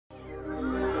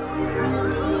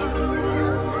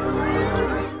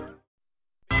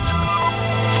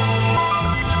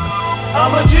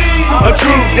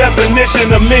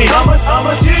definition of me. I'm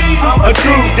a G. A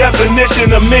true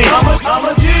definition of me. I'm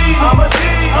a G. I'm a G.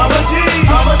 I'm a G.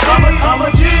 I'm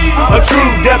a G. A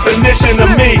true definition of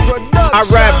me. I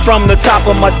rap from the top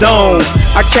of my dome.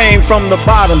 I came from the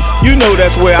bottom. You know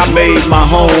that's where I made my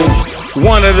home.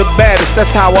 One of the baddest,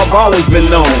 that's how I've always been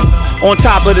known. On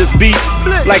top of this beat,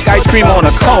 like ice cream on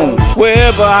a cone.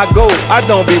 Wherever I go, I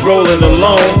don't be rolling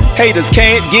alone. Haters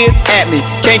can't get at me,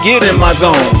 can't get in my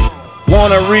zone.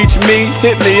 Wanna reach me?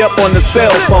 Hit me up on the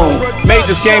cell phone. Made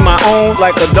this game my own,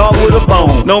 like a dog with a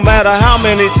bone. No matter how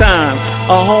many times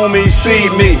a homie see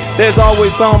me, there's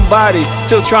always somebody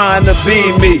still trying to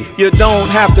be me. You don't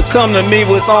have to come to me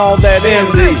with all that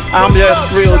MD. I'm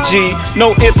just real G,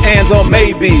 no ifs, ands, or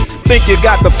maybes. Think you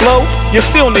got the flow? You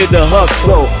still need to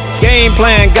hustle. Game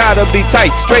plan gotta be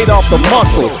tight, straight off the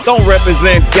muscle. Don't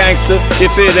represent gangster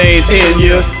if it ain't in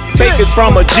you. Take it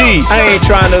from a G, I ain't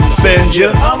trying to offend you.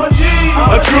 I'm a G.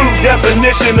 A true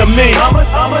definition of me. I'm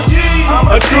a G.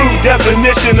 A true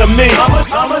definition of me.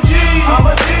 I'm a G. I'm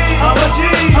a G. I'm a G.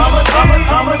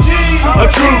 I'm a G. A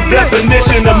true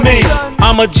definition of me.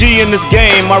 I'm a G in this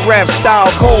game, my rap style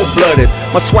cold-blooded.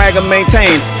 My swagger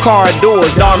maintained, car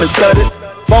doors, diamond studded.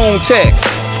 Phone text,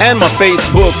 and my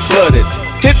Facebook flooded.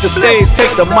 Hit the stage, take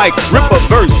the mic, rip a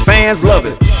verse, fans love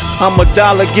it. I'm a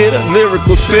dollar getter,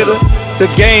 lyrical spitter. The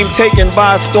game taken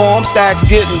by storm, stacks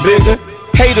getting bigger.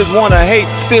 Haters wanna hate,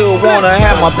 still wanna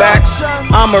have my back.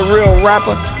 I'm a real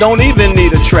rapper, don't even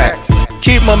need a track.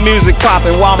 Keep my music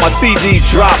popping while my CD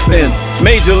dropping.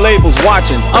 Major labels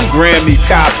watching, I'm Grammy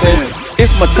copping.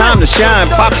 It's my time to shine,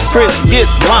 pop Chris, get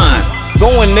blind.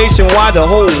 Going nationwide, the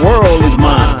whole world is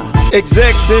mine.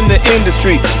 Execs in the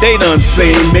industry, they done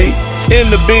seen me. In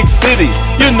the big cities,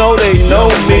 you know they know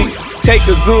me. Take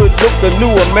a good look, the new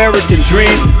American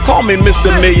dream. Call me Mr.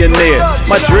 Millionaire,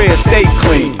 my dreads stay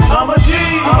clean. I'm a G.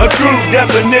 A true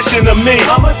definition of me.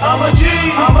 I'm a G.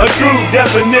 A true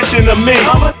definition of me.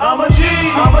 I'm a G.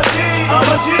 I'm a G. I'm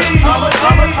a G.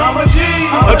 I'm a G.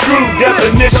 A true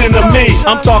definition of me.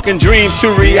 I'm talking dreams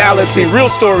to reality. Real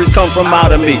stories come from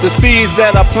out of me. The seeds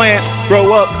that I plant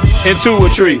grow up into a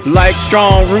tree. Like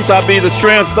strong roots, I be the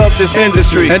strength of this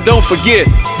industry. And don't forget,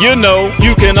 you know,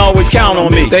 you can always count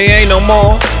on me. They ain't no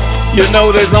more. You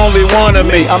know there's only one of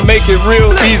me. I make it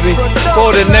real easy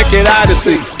for the naked eye to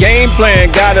see. Game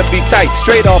plan gotta be tight,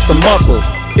 straight off the muscle.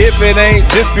 If it ain't,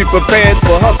 just be prepared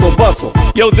for hustle bustle.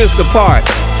 Yo, this the part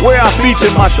where I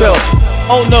feature myself.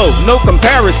 Oh no, no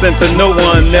comparison to no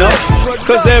one else.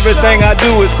 Cause everything I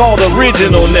do is called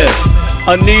originalness.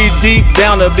 A knee deep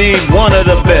down to be one of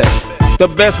the best. The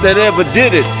best that ever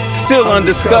did it, still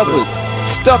undiscovered.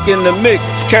 Stuck in the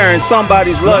mix, carrying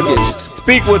somebody's luggage.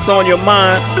 Speak what's on your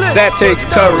mind, that takes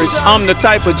courage. I'm the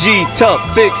type of G, tough,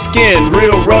 thick skin,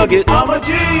 real rugged. I'm a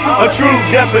G. A true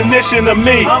definition of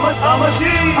me. I'm a G.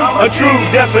 A true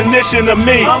definition of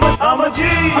me. I'm a G.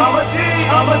 I'm a G.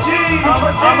 I'm a G.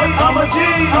 I'm a G.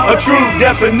 A true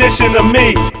definition of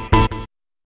me.